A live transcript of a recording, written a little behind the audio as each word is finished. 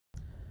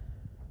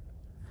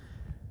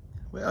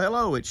Well,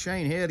 hello, it's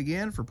Shane Head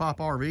again for Pop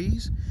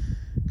RVs,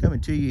 coming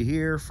to you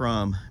here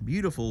from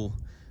beautiful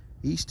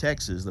East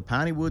Texas, the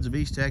piney woods of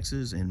East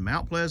Texas and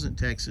Mount Pleasant,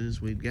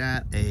 Texas. We've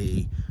got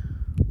a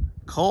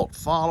cult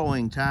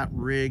following type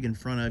rig in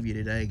front of you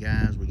today,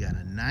 guys. We got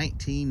a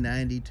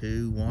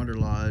 1992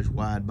 wanderlodge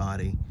wide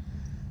body.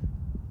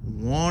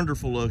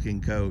 Wonderful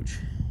looking coach.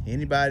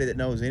 Anybody that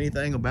knows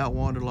anything about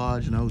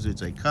wanderlodge knows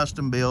it's a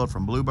custom build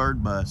from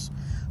Bluebird Bus,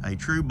 a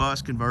true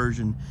bus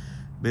conversion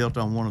built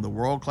on one of the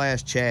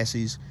world-class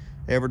chassis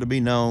ever to be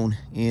known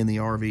in the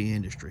RV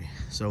industry.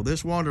 So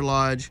this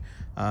wanderlodge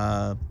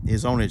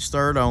is on its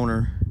third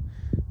owner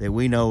that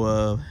we know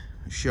of.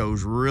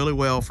 Shows really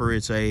well for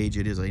its age.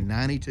 It is a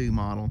 92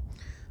 model,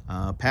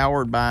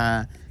 powered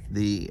by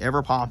the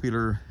ever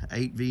popular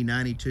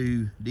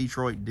 8V92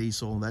 Detroit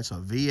diesel. That's a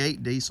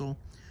V8 diesel,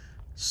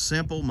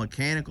 simple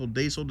mechanical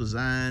diesel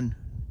design,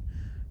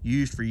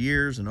 used for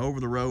years and over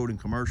the road in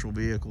commercial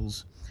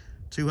vehicles.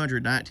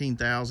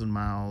 219,000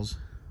 miles,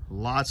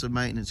 lots of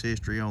maintenance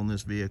history on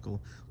this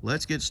vehicle.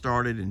 Let's get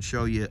started and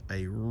show you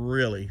a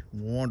really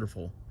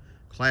wonderful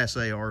Class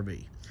A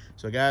RV.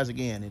 So guys,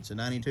 again, it's a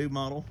 92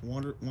 model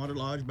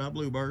wanderlodge by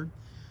Bluebird.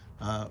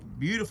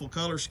 Beautiful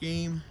color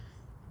scheme.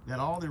 Got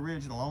all the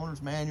original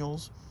owner's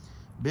manuals,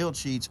 build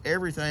sheets,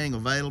 everything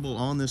available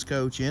on this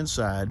coach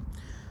inside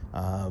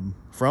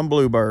from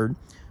Bluebird.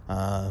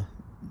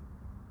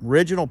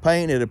 Original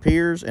paint, it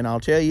appears, and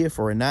I'll tell you,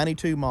 for a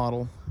 92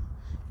 model,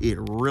 it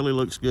really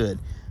looks good.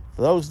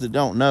 For those that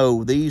don't know,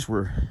 when these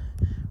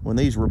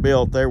were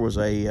built, there was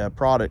a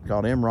product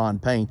called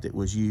Imron paint that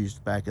was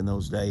used back in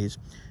those days,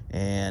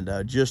 and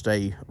just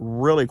a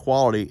really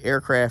quality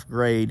aircraft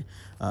grade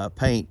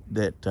paint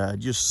that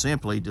just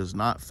simply does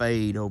not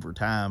fade over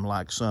time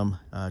like some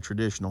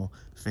traditional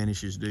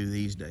finishes do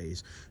these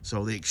days.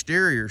 So the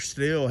exterior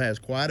still has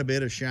quite a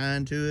bit of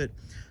shine to it.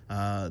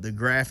 The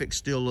graphics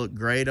still look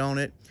great on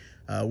it,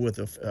 with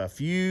a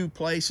few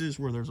places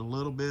where there's a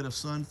little bit of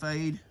sun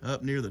fade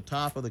up near the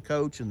top of the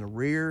coach in the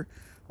rear,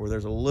 where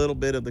there's a little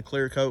bit of the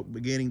clear coat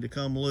beginning to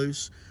come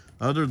loose.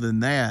 Other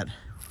than that,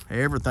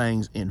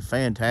 everything's in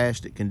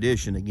fantastic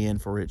condition, again,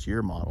 for its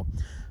year model.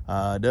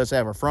 It does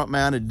have a front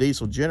mounted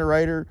diesel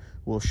generator.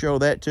 We'll show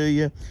that to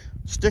you.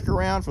 Stick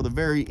around for the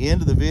very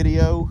end of the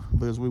video,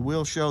 because we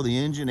will show the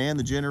engine and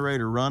the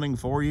generator running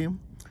for you.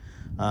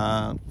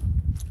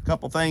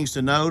 Couple things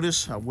to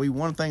notice.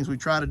 One of the things we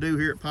try to do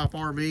here at Pop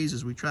RVs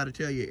is we try to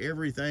tell you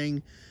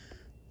everything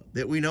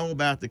that we know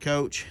about the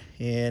coach,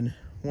 and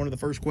one of the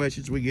first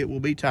questions we get will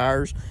be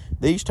tires.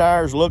 These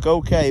tires look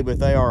okay, but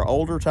they are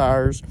older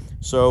tires,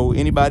 so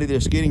anybody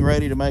that's getting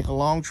ready to make a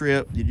long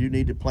trip, you do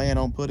need to plan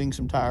on putting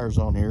some tires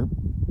on here.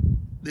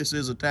 This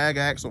is a tag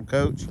axle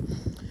coach.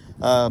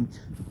 One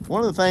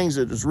of the things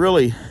that is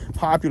really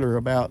popular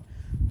about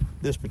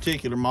this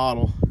particular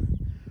model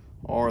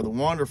are the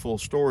wonderful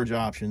storage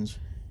options,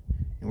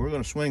 and we're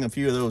going to swing a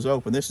few of those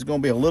open. This is going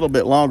to be a little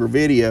bit longer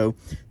video,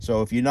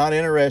 so if you're not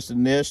interested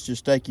in this,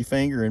 just take your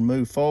finger and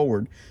move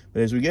forward.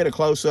 But as we get a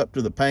close-up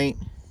to the paint,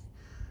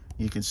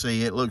 you can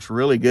see it looks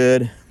really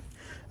good.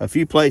 A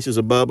few places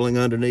of bubbling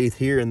underneath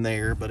here and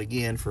there, but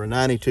again, for a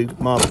 92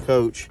 model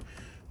coach,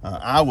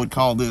 I would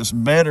call this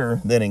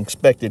better than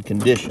expected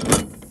condition,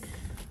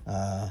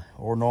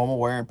 or normal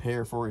wear and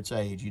tear for its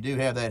age. You do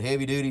have that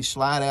heavy-duty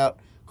slide-out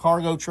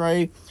cargo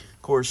tray.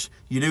 Of course,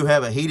 you do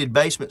have a heated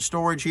basement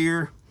storage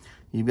here.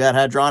 You've got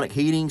hydronic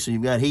heating, so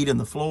you've got heat in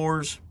the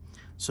floors.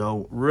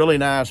 So really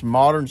nice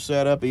modern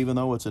setup, even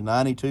though it's a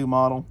 92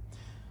 model.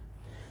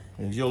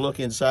 As you'll look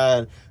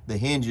inside the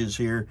hinges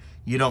here,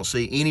 you don't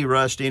see any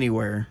rust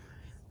anywhere.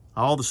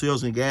 All the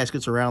seals and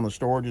gaskets around the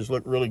storages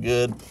look really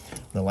good.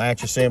 The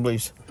latch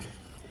assemblies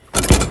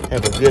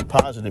have a good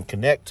positive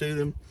connect to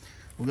them.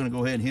 We're going to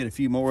go ahead and hit a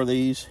few more of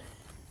these.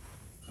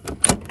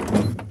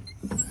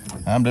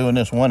 I'm doing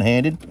this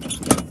one-handed.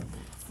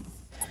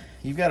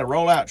 You've got a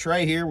rollout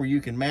tray here where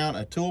you can mount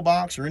a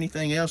toolbox or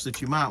anything else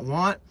that you might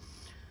want.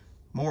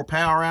 More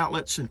power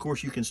outlets, and of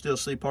course you can still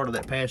see part of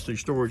that pass-through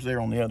storage there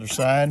on the other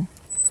side.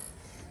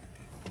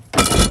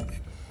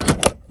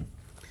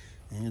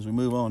 And as we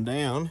move on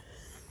down,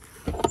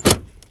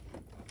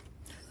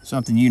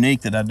 something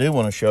unique that I do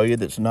want to show you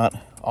that's not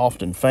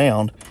often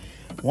found.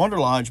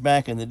 Wanderlodge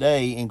back in the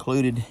day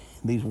included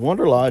these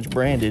Wanderlodge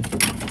branded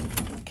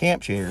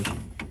camp chairs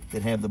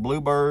that have the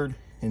Bluebird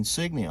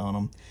insignia on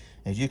them.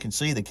 As you can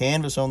see, the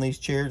canvas on these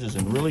chairs is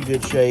in really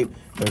good shape.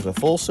 There's a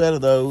full set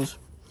of those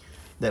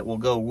that will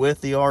go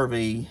with the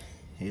RV,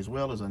 as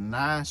well as a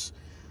nice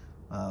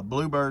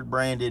Bluebird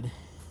branded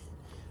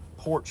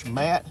porch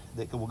mat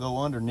that will go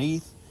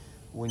underneath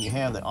when you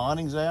have the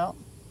awnings out.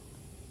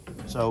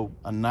 So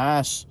a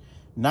nice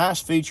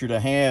feature to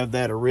have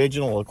that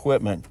original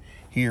equipment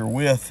here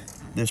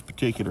with this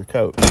particular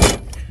coach.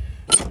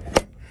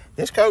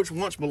 This coach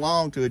once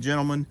belonged to a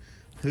gentleman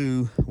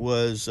who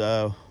was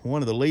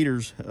one of the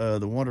leaders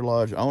of the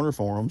Wanderlodge owner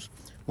forums.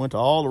 Went to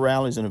all the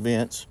rallies and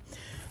events.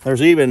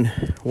 There's even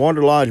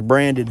Wanderlodge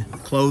branded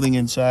clothing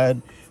inside,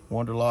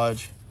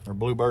 Wanderlodge or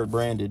Bluebird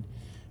branded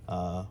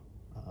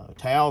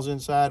towels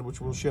inside,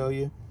 which we'll show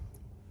you.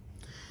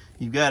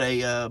 You've got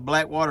a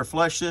black water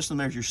flush system.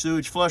 There's your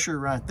sewage flusher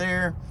right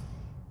there.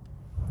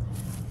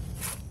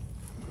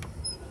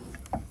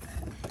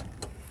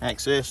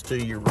 Access to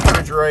your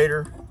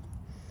refrigerator.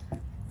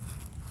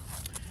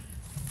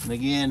 And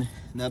again,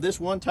 now this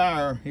one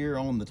tire here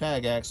on the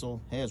tag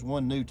axle has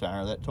one new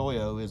tire. That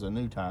Toyo is a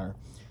new tire.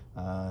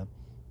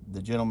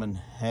 The gentleman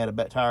had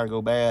a tire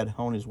go bad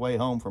on his way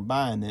home from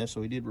buying this,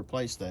 so he did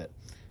replace that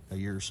a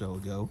year or so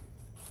ago.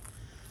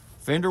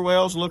 Fender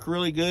wells look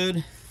really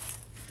good.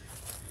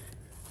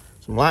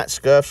 Some light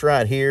scuffs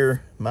right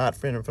here, might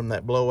fender from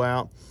that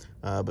blowout,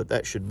 but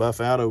that should buff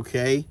out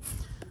okay.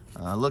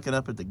 Looking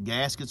up at the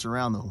gaskets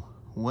around the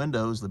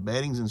windows, the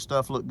beddings and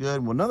stuff look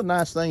good. Well, another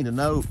nice thing to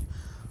note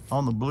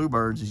on the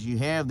Bluebirds is you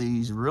have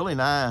these really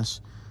nice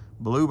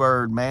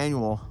Bluebird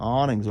manual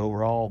awnings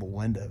over all the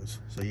windows.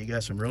 So you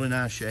got some really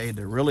nice shade.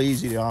 They're really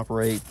easy to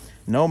operate.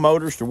 No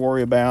motors to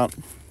worry about.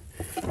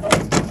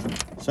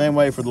 Same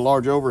way for the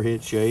large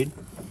overhead shade.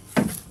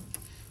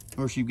 Of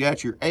course, you've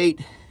got your 8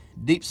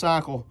 deep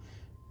cycle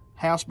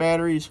house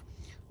batteries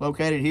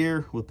located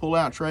here with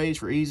pull-out trays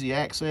for easy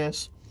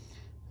access.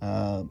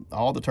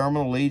 All the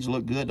terminal leads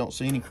look good. Don't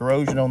see any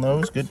corrosion on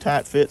those. Good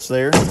tight fits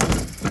there.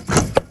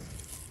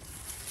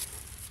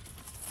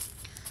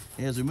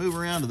 As we move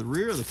around to the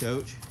rear of the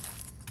coach,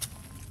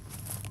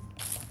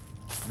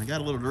 I got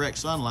a little direct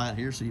sunlight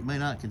here, so you may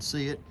not can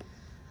see it,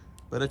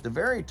 but at the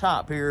very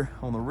top here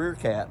on the rear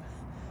cap,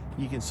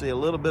 you can see a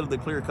little bit of the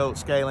clear coat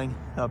scaling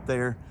up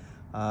there.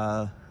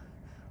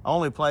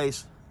 Only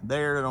place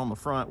there and on the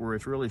front where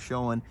it's really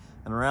showing,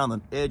 and around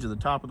the edge of the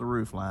top of the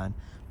roof line.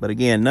 But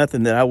again,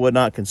 nothing that I would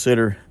not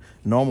consider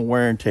normal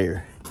wear and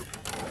tear.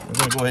 I'm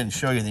going to go ahead and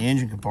show you the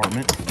engine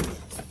compartment.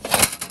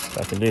 If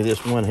I can do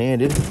this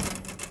one-handed.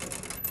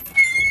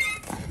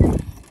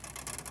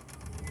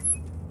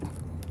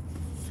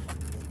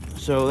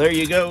 So there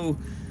you go.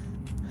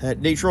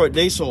 That Detroit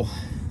diesel,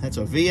 that's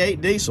a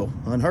V8 diesel.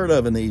 Unheard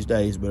of in these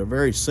days, but a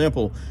very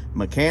simple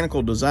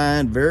mechanical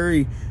design.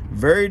 Very,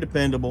 very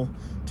dependable.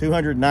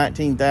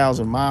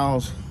 219,000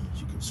 miles.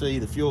 As you can see,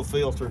 the fuel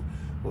filter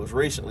was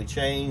recently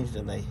changed,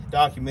 and they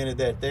documented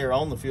that there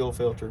on the fuel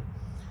filter.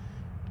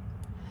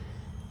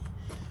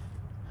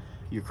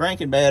 Your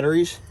cranking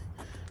batteries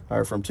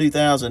are from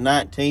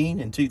 2019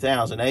 and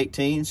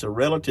 2018, so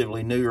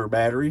relatively newer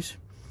batteries.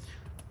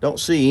 Don't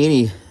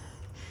see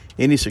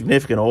any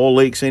significant oil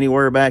leaks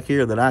anywhere back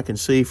here that I can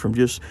see from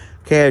just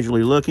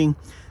casually looking.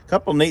 A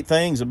couple of neat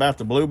things about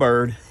the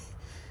Bluebird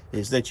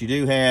is that you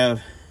do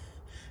have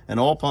an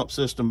oil pump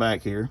system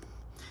back here.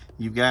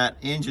 You've got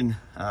engine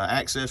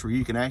access where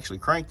you can actually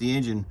crank the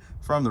engine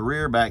from the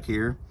rear back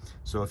here.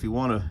 So if you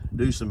want to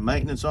do some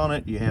maintenance on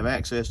it, you have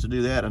access to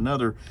do that.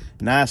 Another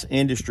nice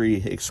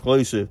industry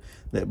exclusive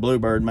that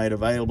Bluebird made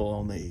available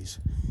on these.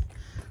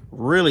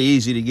 Really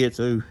easy to get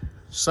to.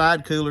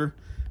 Side cooler,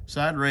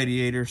 side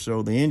radiator,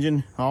 so the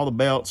engine, all the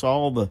belts,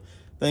 all the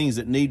things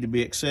that need to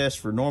be accessed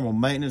for normal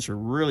maintenance are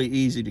really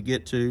easy to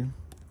get to.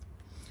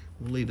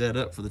 We'll leave that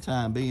up for the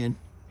time being.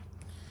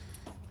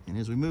 And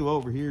as we move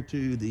over here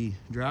to the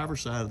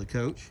driver's side of the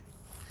coach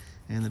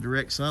and the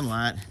direct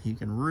sunlight, you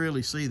can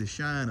really see the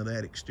shine of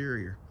that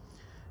exterior.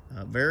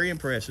 Very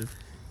impressive.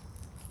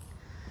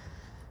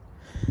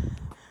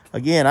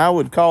 Again, I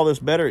would call this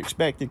better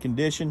expected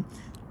condition.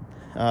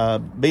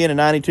 Being a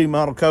 92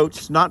 model coach,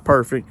 it's not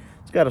perfect.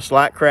 It's got a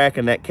slight crack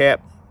in that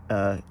cap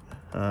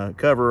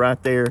cover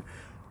right there,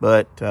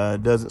 but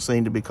doesn't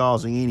seem to be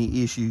causing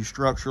any issues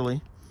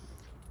structurally.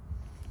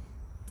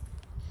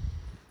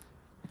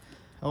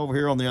 Over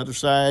here on the other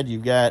side,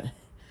 you've got,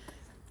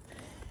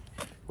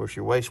 of course,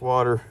 your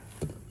wastewater.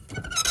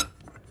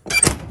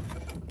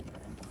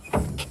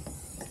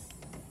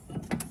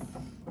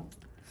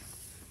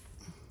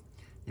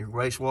 Your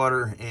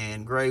wastewater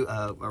and gray,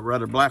 or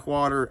rather black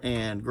water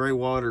and gray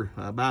water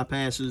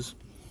bypasses.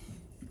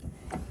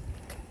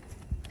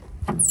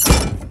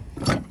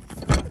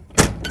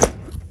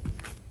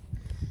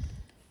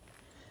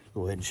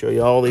 Go ahead and show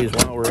you all these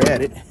while we're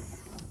at it.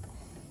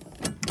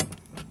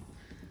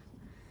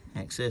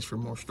 Access for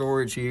more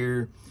storage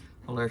here,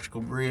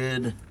 electrical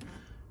grid,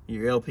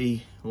 your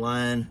LP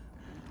line.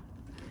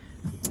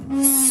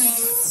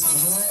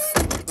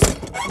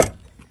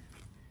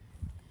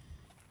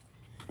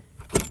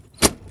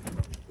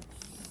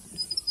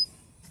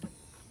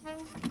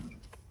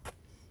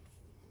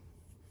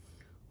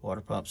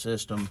 Water pump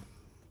system.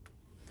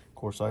 Of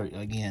course,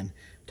 again,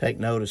 take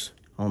notice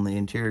on the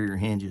interior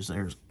hinges.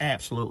 There's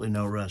absolutely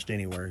no rust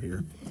anywhere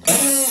here.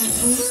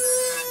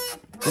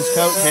 This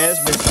coach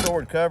has been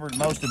stored covered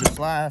most of its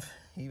life.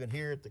 Even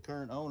here at the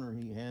current owner,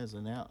 he has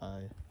a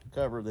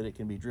cover that it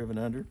can be driven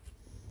under.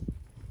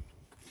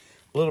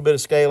 A little bit of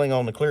scaling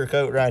on the clear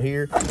coat right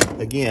here.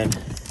 Again,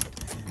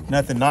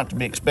 nothing not to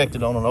be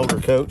expected on an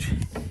older coach.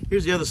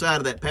 Here's the other side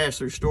of that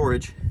pass-through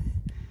storage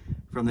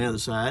from the other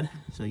side.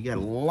 So you got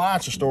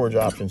lots of storage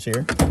options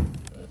here.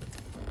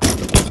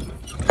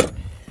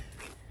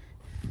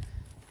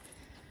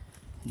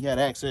 You got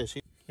access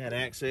here. You got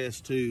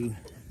access to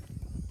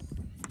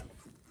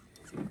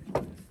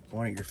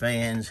one of your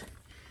fans,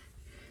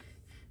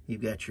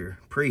 You've got your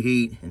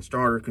preheat and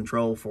starter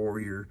control for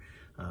your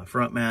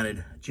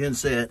front-mounted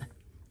genset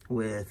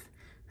with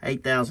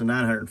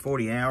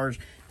 8,940 hours.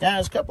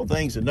 Guys, a couple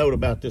things to note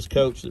about this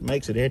coach that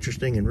makes it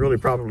interesting and really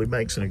probably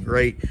makes it a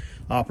great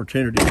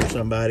opportunity for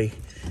somebody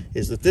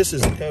is that this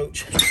is a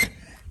coach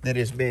that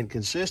has been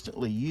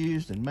consistently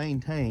used and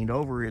maintained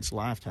over its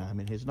lifetime.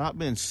 It has not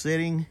been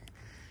sitting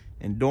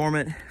and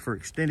dormant for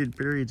extended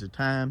periods of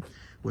time.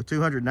 With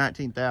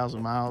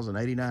 219,000 miles and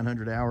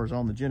 8,900 hours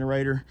on the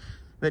generator,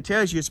 that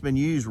tells you it's been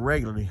used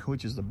regularly,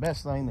 which is the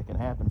best thing that can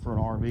happen for an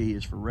RV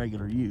is for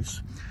regular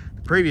use.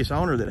 The previous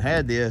owner that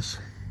had this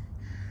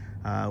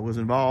was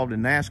involved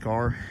in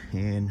NASCAR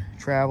and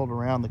traveled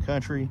around the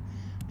country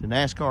to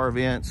NASCAR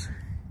events.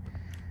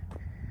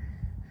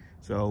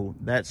 So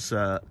that's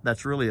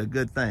really a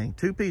good thing.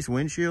 Two-piece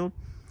windshield.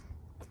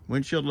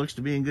 Windshield looks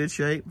to be in good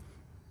shape.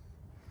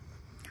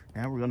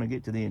 Now we're going to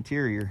get to the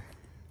interior.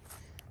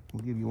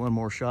 We'll give you one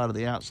more shot of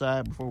the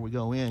outside before we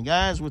go in.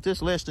 Guys, with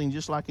this listing,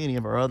 just like any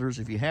of our others,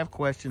 if you have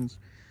questions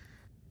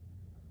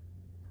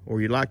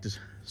or you'd like to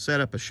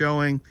set up a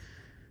showing,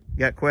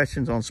 got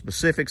questions on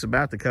specifics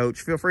about the coach,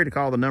 feel free to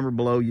call the number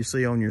below you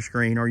see on your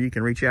screen, or you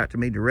can reach out to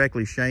me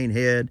directly, Shane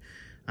Head.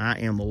 I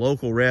am the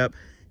local rep.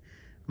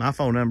 My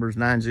phone number is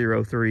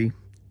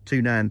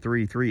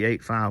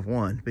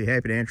 903-293-3851. Be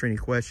happy to answer any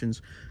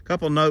questions. A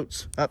couple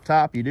notes up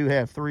top, you do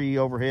have 3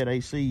 overhead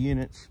AC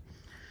units.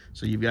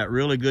 So you've got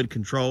really good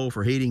control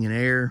for heating and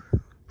air.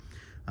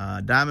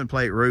 Diamond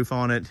plate roof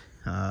on it.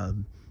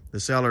 The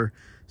seller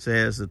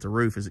says that the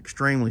roof is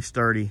extremely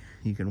sturdy.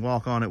 You can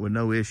walk on it with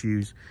no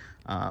issues.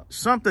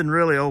 Something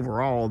really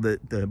overall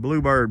that the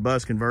Bluebird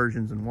Bus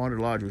Conversions and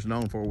Wanderlodge was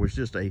known for was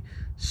just a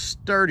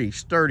sturdy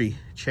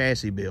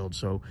chassis build.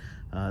 So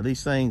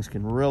these things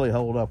can really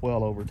hold up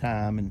well over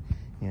time, and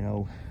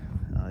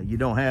you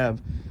don't have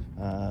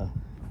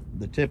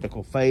the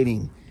typical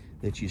fading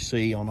that you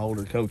see on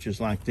older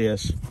coaches like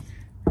this.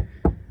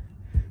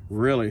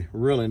 Really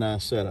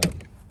nice setup.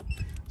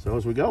 So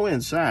as we go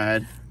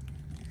inside,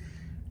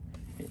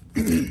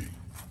 you've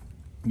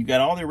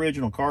got all the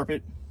original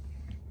carpet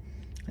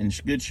in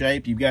good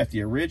shape. You've got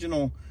the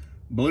original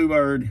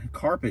Bluebird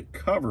carpet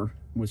cover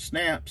with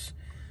snaps,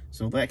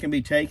 so that can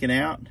be taken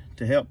out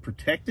to help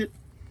protect it.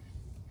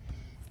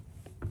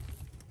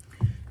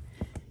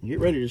 Get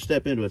ready to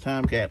step into a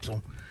time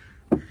capsule.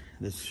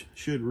 This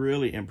should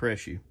really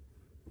impress you.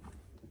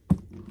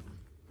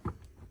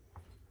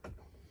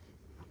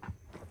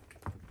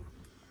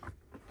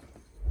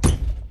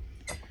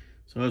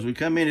 So as we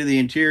come into the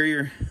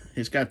interior,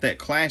 it's got that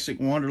classic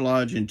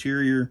Wanderlodge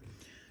interior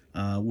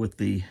with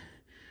the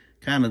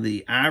kind of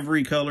the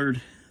ivory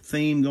colored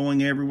theme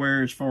going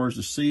everywhere as far as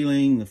the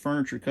ceiling, the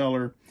furniture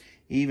color,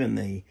 even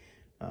the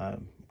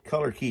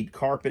color keyed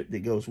carpet that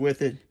goes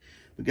with it.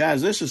 But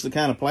guys, this is the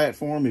kind of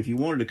platform, if you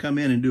wanted to come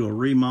in and do a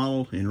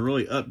remodel and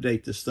really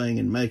update this thing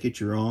and make it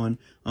your own,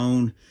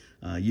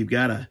 you've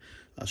got a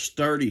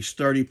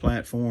sturdy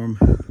platform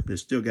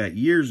that's still got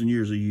years and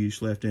years of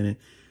use left in it.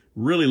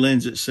 Really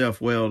lends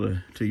itself well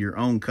to your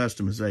own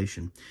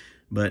customization.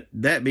 But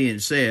that being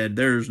said,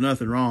 there's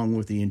nothing wrong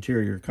with the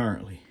interior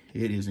currently.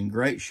 It is in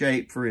great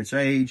shape for its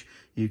age.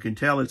 You can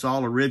tell it's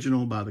all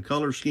original by the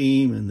color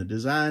scheme and the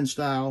design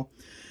style.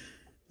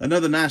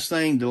 Another nice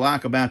thing to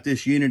like about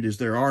this unit is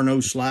there are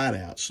no slide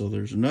outs, so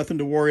there's nothing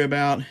to worry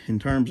about in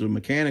terms of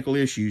mechanical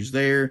issues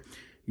there.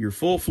 Your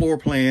full floor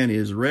plan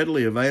is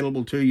readily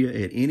available to you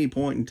at any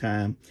point in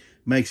time.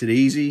 Makes it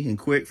easy and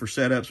quick for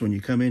setups when you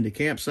come into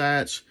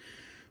campsites,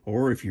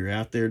 or if you're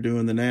out there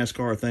doing the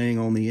NASCAR thing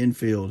on the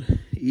infield.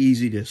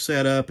 Easy to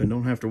set up and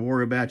don't have to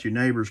worry about your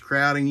neighbors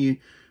crowding you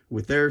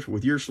with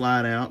your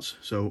slide outs.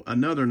 So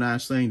another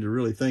nice thing to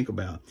really think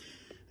about.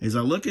 As I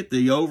look at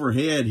the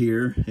overhead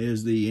here,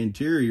 as the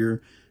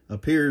interior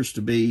appears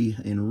to be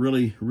in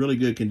really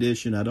good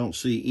condition, I don't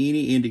see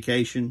any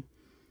indication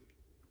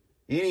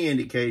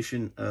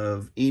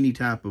of any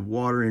type of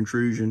water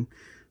intrusion,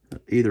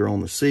 either on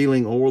the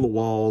ceiling or the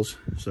walls.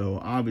 So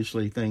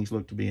obviously things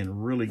look to be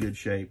in really good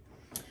shape.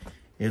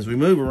 As we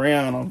move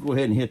around, I'll go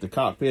ahead and hit the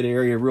cockpit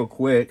area real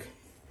quick.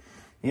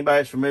 Anybody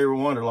that's familiar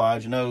with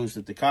Wanderlodge knows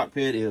that the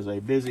cockpit is a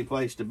busy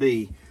place to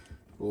be.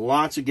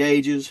 Lots of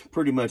gauges,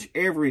 pretty much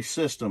every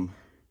system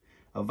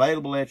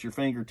available at your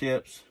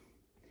fingertips.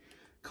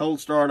 Cold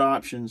start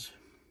options.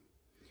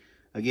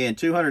 Again,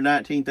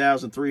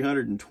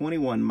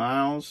 219,321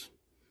 miles.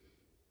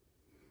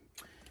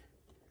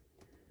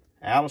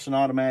 Allison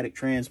automatic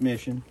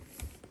transmission.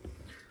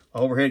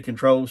 Overhead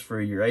controls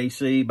for your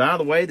AC. By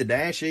the way, the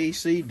dash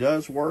AC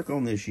does work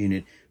on this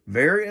unit.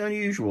 Very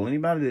unusual.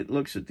 Anybody that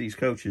looks at these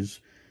coaches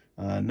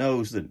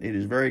knows that it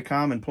is very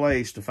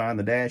commonplace to find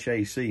the dash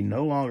AC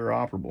no longer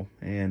operable,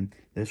 and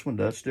this one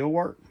does still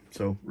work.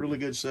 So really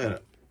good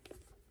setup.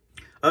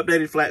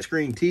 Updated flat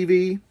screen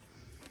TV.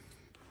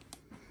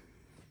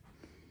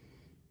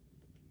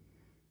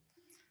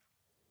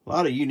 A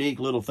lot of unique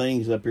little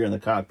things up here in the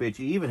cockpit.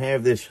 You even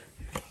have this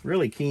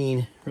really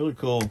cool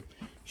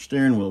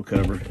steering wheel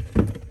cover.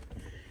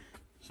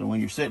 So when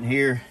you're sitting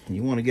here and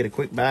you want to get a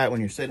quick bite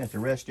when you're sitting at the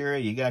rest area,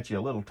 you got your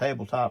little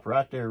tabletop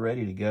right there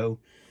ready to go.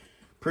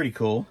 Pretty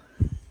cool.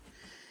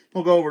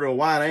 We'll go over to a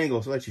wide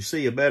angle so let you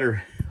see a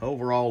better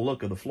overall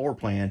look of the floor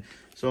plan.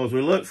 So as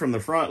we look from the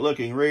front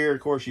looking rear,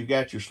 of course, you've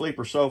got your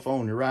sleeper sofa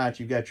on your right.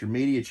 You've got your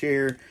media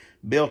chair,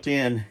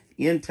 built-in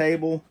end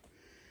table,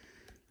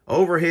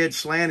 overhead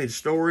slanted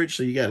storage.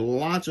 So you got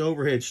lots of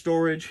overhead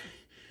storage,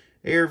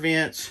 air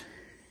vents.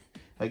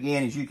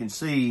 Again, as you can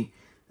see,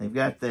 they've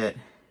got that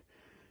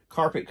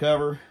carpet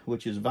cover,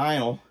 which is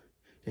vinyl,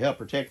 to help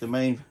protect the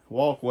main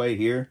walkway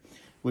here,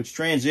 which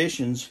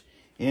transitions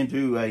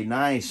into a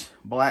nice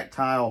black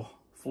tile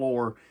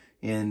floor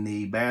in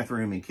the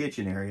bathroom and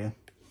kitchen area.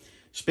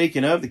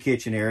 Speaking of the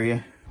kitchen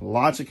area,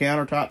 lots of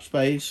countertop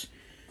space,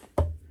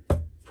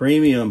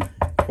 premium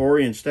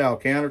Corian style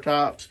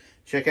countertops.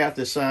 Check out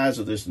the size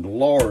of this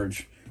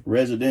large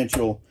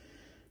residential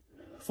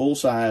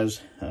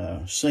full-size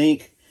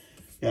sink.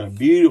 Got a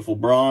beautiful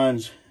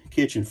bronze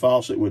kitchen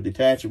faucet with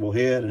detachable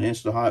head and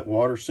instant hot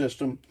water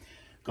system,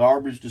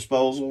 garbage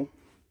disposal.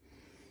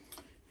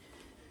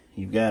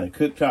 You've got a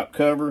cooktop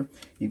cover.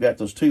 You've got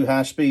those two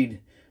high-speed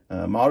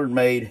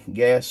modern-made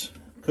gas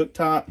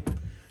cooktop.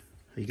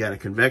 You got a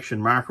convection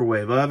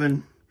microwave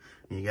oven.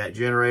 You got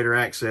generator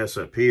access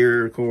up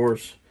here, of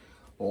course.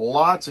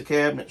 Lots of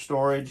cabinet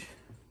storage.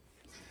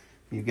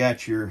 You've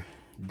got your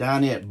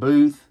dinette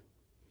booth.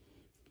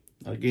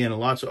 Again,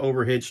 lots of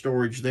overhead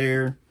storage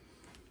there.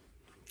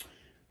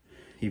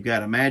 You've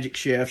got a Magic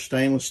Chef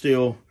stainless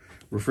steel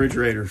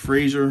refrigerator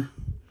freezer.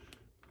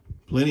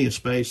 Plenty of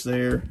space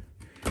there.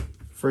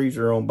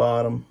 Freezer on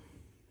bottom.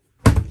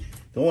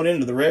 Going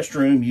into the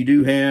restroom, you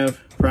do have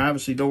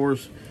privacy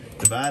doors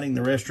dividing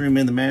the restroom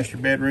and the master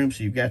bedroom.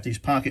 So you've got these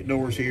pocket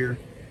doors here.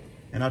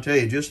 And I'll tell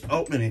you, just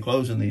opening and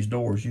closing these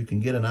doors, you can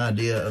get an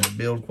idea of the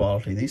build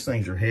quality. These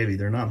things are heavy.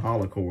 They're not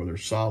hollow core. They're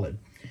solid.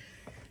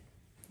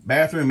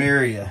 Bathroom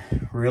area,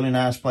 really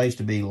nice place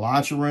to be.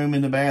 Lots of room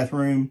in the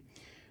bathroom.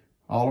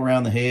 All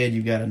around the head,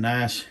 you've got a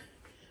nice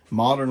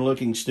modern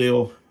looking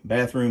steel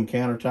bathroom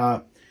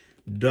countertop.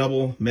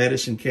 Double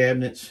medicine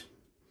cabinets.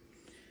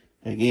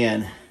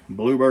 Again,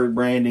 Bluebird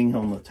branding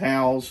on the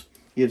towels.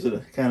 Gives it a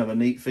kind of a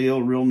neat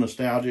feel, real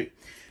nostalgic.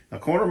 A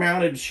corner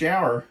mounted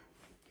shower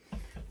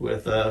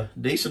with a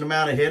decent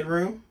amount of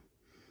headroom.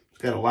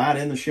 It's got a light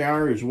in the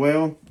shower as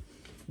well.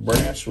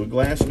 Brass with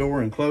glass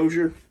door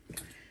enclosure.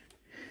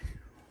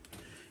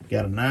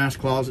 Got a nice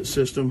closet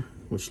system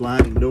with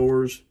sliding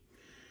doors.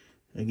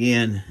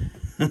 Again,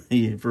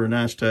 for a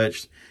nice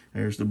touch,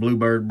 there's the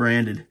Bluebird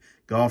branded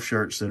golf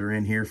shirts that are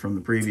in here from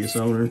the previous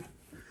owner.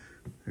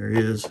 There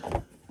is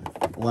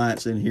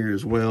lights in here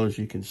as well, as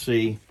you can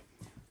see.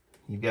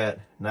 You've got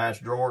nice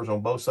drawers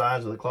on both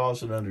sides of the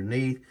closet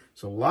underneath.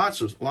 So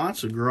lots of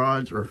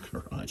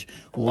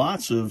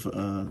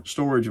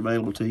storage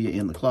available to you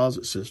in the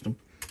closet system.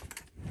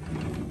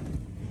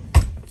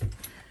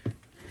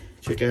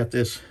 Check out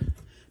this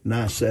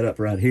nice setup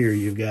right here.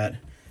 You've got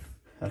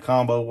a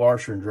combo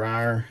washer and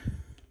dryer,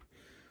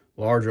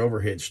 large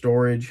overhead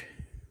storage,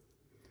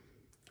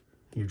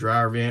 your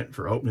dryer vent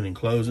for opening and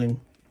closing.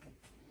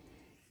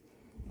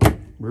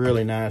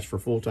 Really nice for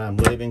full-time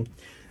living.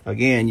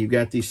 Again, you've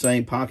got these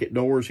same pocket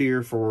doors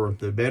here for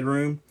the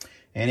bedroom.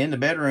 And in the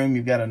bedroom,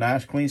 you've got a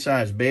nice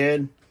queen-size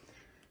bed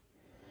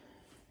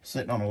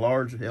sitting on a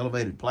large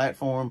elevated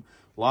platform.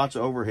 Lots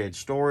of overhead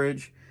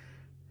storage.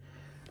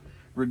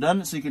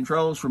 Redundancy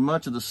controls for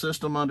much of the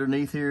system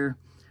underneath here.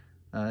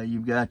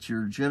 You've got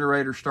your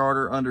generator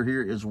starter under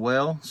here as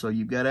well. So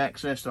you've got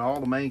access to all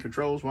the main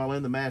controls while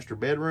in the master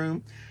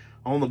bedroom.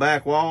 On the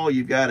back wall,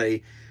 you've got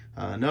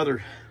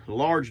another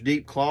large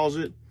deep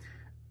closet.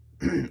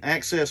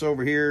 Access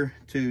over here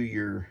to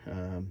your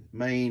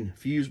main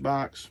fuse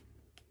box.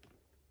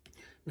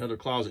 Another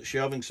closet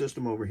shelving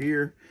system over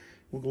here.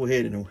 We'll go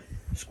ahead and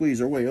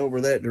squeeze our way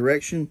over that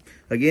direction.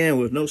 Again,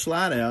 with no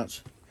slide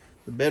outs,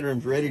 the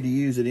bedroom's ready to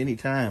use at any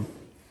time.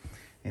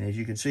 And as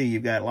you can see,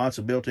 you've got lots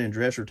of built-in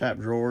dresser type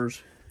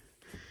drawers.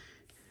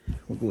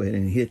 We'll go ahead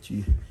and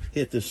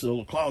hit this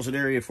little closet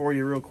area for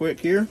you real quick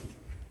here.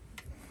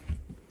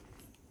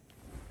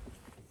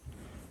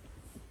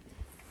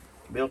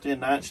 Built-in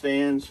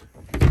nightstands.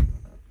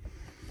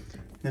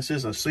 This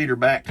is a cedar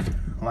back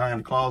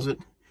lined closet.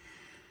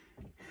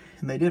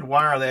 And they did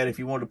wire that if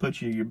you wanted to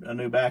put a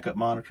new backup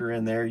monitor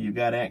in there. You've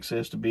got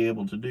access to be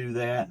able to do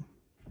that.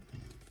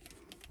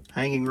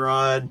 Hanging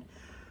rod.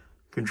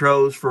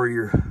 Controls for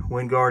your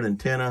WindGuard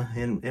antenna,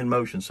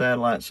 in-motion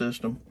satellite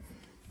system.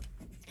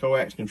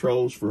 Coax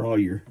controls for all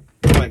your,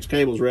 coax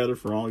cables rather,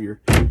 for all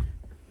your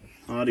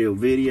audio,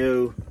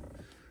 video.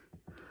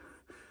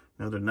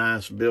 Another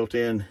nice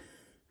built-in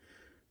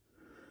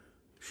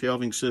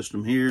shelving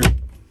system here.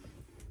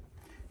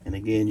 And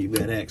again, you've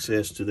got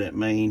access to that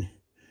main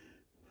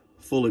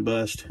fully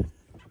bust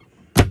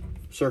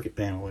circuit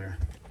panel there.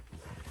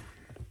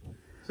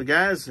 So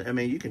guys, I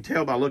mean, you can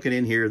tell by looking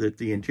in here that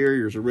the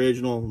interior is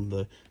original.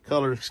 The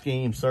color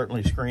scheme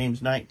certainly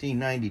screams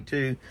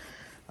 1992.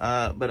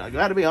 But I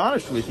got to be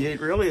honest with you,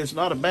 it really is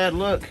not a bad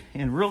look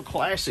and real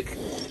classic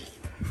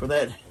for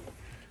that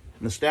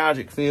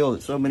nostalgic feel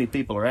that so many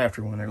people are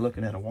after when they're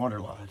looking at a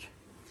wanderlodge.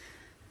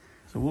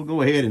 So we'll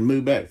go ahead and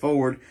move back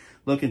forward,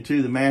 looking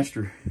to the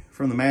master,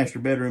 from the master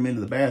bedroom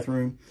into the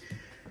bathroom.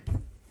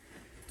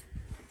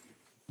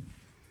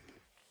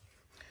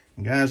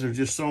 And guys, there's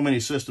just so many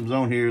systems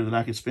on here that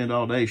I could spend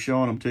all day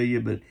showing them to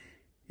you, but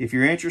if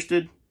you're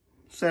interested,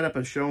 set up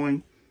a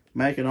showing,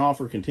 make an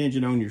offer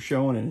contingent on your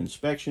showing and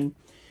inspection.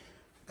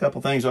 A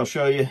couple things I'll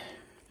show you.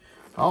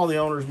 All the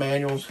owner's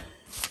manuals,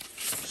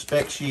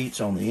 spec sheets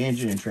on the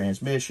engine and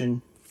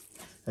transmission.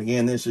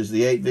 Again, this is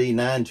the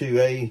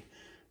 8V92A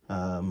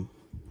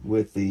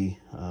with the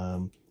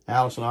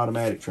Allison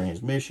automatic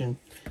transmission.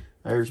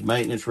 There's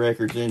maintenance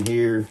records in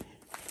here,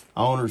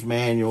 owner's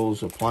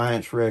manuals,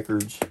 appliance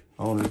records,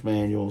 owner's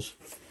manuals.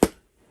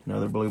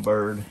 Another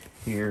Bluebird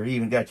here. You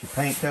even got your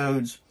paint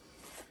codes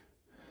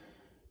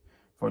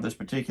for this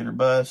particular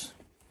bus.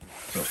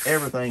 So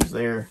everything's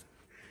there,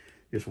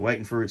 just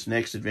waiting for its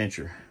next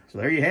adventure. So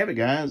there you have it,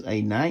 guys.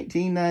 A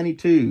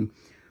 1992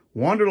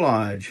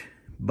 wanderlodge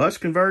bus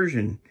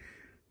conversion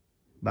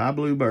by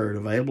Bluebird,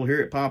 available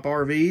here at Pop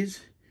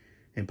RVs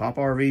and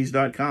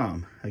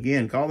poprvs.com.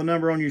 Again, call the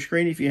number on your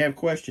screen if you have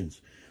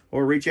questions,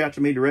 or reach out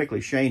to me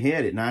directly, Shane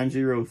Head, at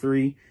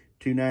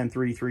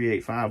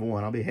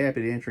 903-293-3851. I'll be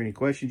happy to answer any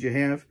questions you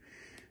have.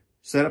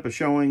 Set up a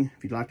showing.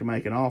 If you'd like to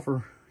make an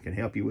offer, I can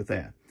help you with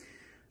that.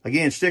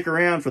 Again, stick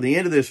around for the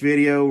end of this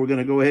video. We're going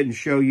to go ahead and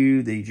show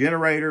you the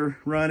generator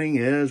running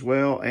as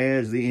well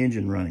as the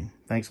engine running.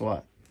 Thanks a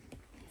lot.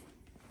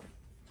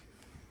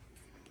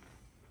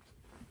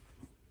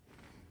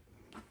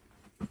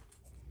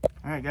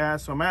 All right,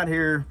 guys, so I'm out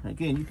here.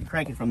 Again, you can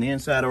crank it from the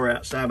inside or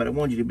outside, but I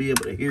want you to be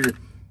able to hear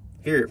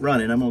it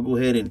running. I'm going to go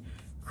ahead and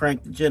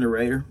crank the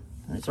generator.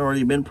 It's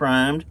already been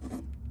primed.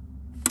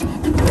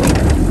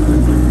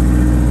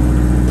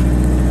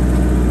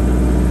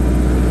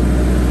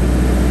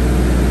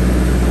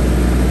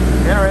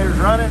 Generator's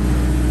running,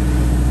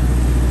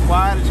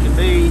 quiet as can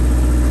be.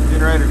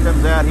 Generator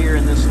comes out here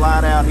in this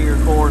slide out here,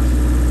 of course. You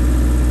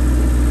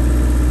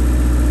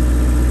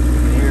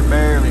can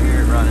barely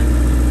hear it running.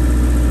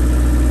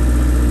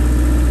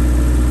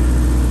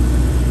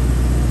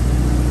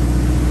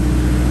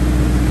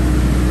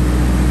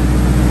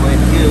 Go ahead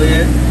and kill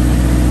it.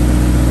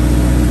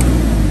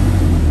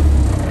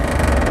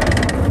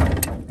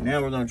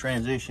 Now we're going to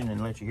transition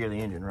and let you hear the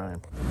engine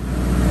running.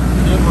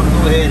 Then we're going to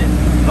go ahead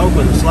and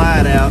open the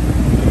slide out.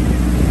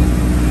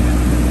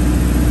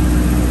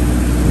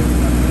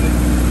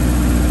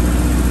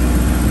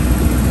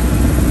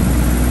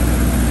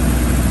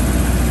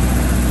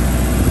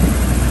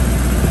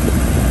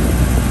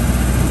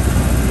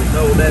 Just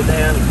hold that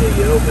down until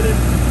you open it.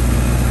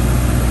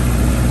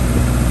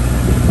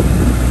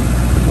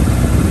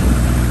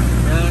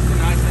 Yeah, that's a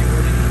nice thing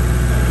working.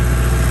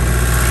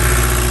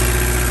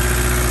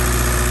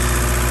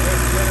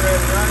 There's the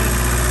generator running.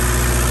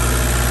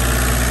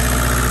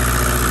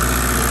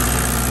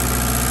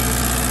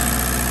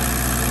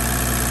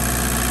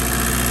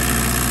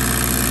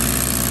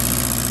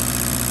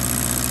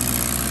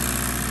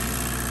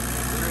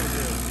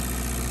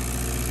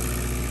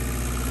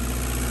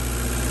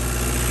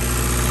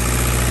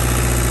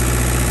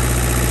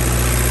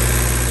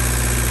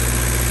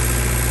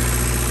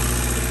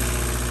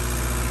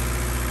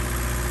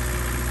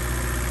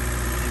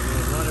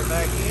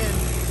 Back in.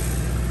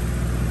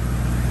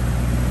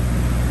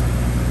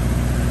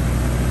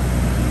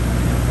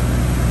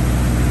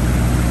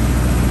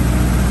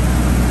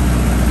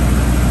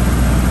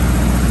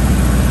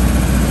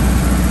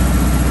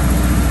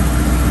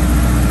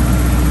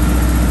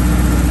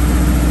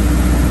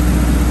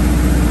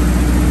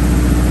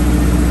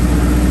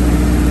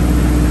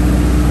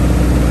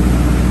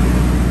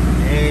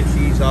 And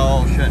she's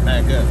all shut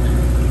back up.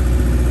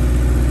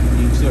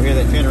 You can still hear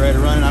that generator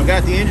running. I've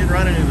got the engine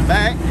running in the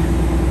back.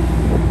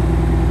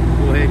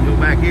 Go ahead and go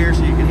back here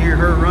so you can hear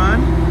her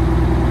run.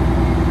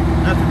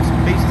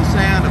 Nothing beats the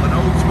sound of an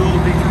old school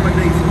Detroit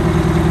diesel.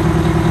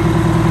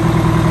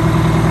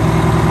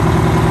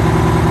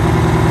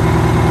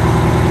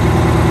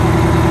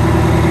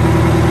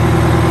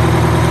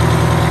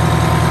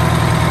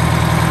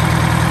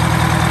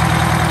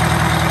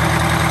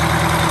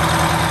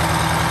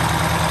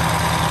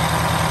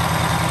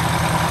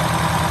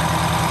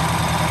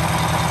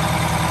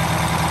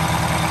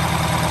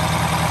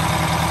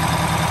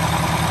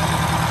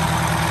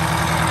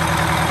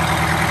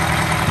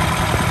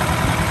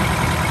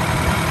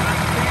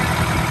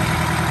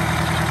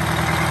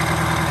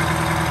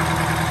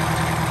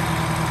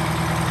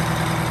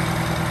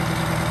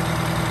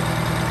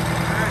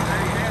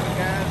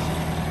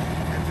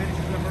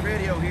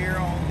 Here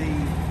on the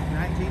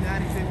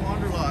 1992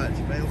 wanderlodge,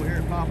 available here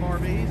at Pop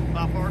RVs and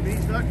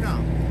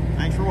poprvs.com.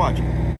 Thanks for watching.